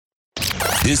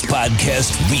This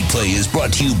podcast replay is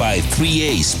brought to you by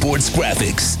 3A Sports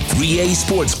Graphics. 3A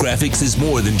Sports Graphics is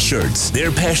more than shirts.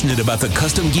 They're passionate about the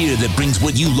custom gear that brings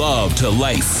what you love to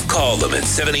life. Call them at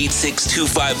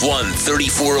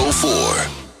 786-251-3404.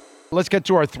 Let's get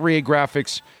to our 3A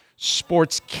Graphics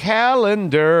sports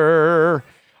calendar.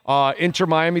 Inter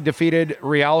Miami defeated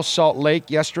Real Salt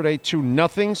Lake yesterday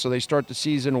 2-0, so they start the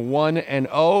season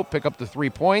 1-0, pick up the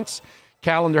 3 points.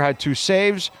 Calendar had 2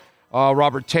 saves.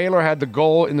 Robert Taylor had the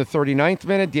goal in the 39th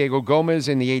minute, Diego Gomez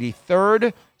in the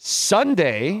 83rd.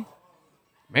 Sunday,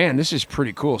 man, this is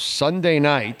pretty cool. Sunday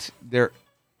night, they're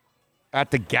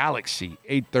at the Galaxy,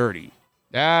 8:30.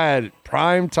 That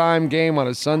primetime game on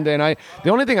a Sunday night. The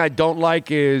only thing I don't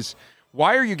like is,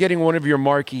 why are you getting one of your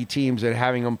marquee teams and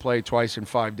having them play twice in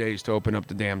 5 days to open up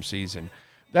the damn season?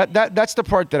 That's the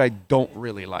part that I don't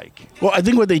really like. Well, I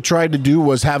think what they tried to do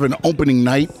was have an opening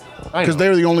night because they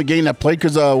were the only game that played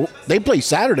because they play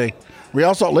Saturday.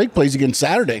 Real Salt Lake plays again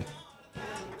Saturday.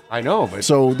 I know, but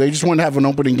so they just wanted to have an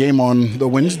opening game on the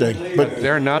Wednesday. But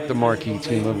they're not the marquee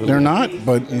team of the They're league. not,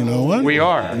 but you know what? We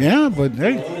are. Yeah, but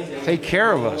hey. Take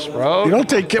care of us, bro. You don't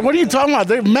take care. What are you talking about?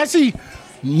 They're Messi,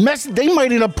 they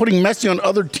might end up putting Messi on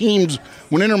other teams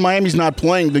when Inter Miami's not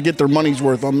playing to get their money's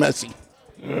worth on Messi.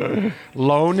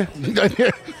 Loan?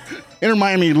 Inter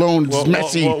Miami loans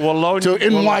Messi to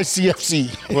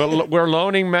NYCFC. We're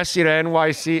loaning Messi to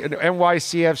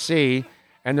NYCFC,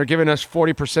 and they're giving us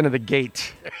 40% of the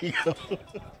gate.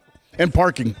 And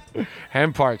parking.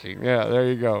 And parking. Yeah, there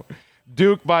you go.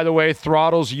 Duke, by the way,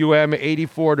 throttles UM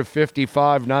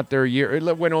 84-55. Not their year.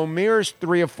 When Omir's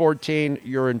 3 of 14,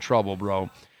 you're in trouble,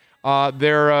 bro.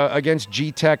 They're against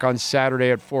G-Tech on Saturday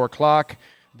at 4 o'clock.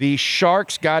 The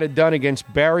Sharks got it done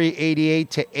against Barry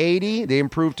 88-80. They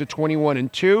improved to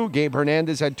 21-2. Gabe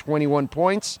Hernandez had 21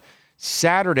 points.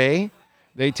 Saturday,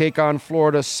 they take on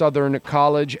Florida Southern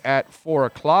College at 4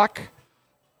 o'clock.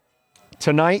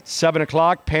 Tonight, 7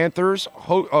 o'clock, Panthers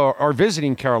are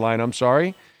visiting Carolina,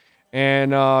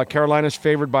 And Carolina's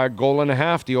favored by 1.5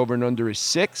 goals. The over and under is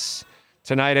 6.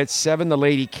 Tonight at 7, the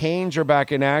Lady Canes are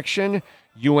back in action.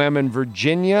 UM and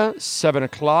Virginia, 7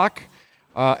 o'clock.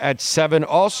 At 7,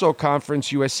 also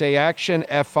Conference USA action.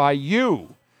 FIU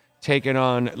taking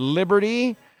on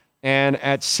Liberty. And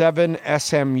at 7,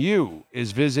 SMU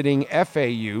is visiting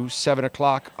FAU, 7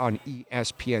 o'clock on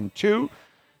ESPN2.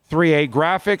 3A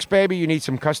Graphics, baby. You need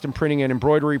some custom printing and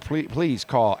embroidery. Please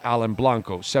call Alan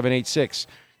Blanco,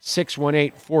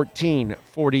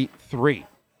 786-618-1443.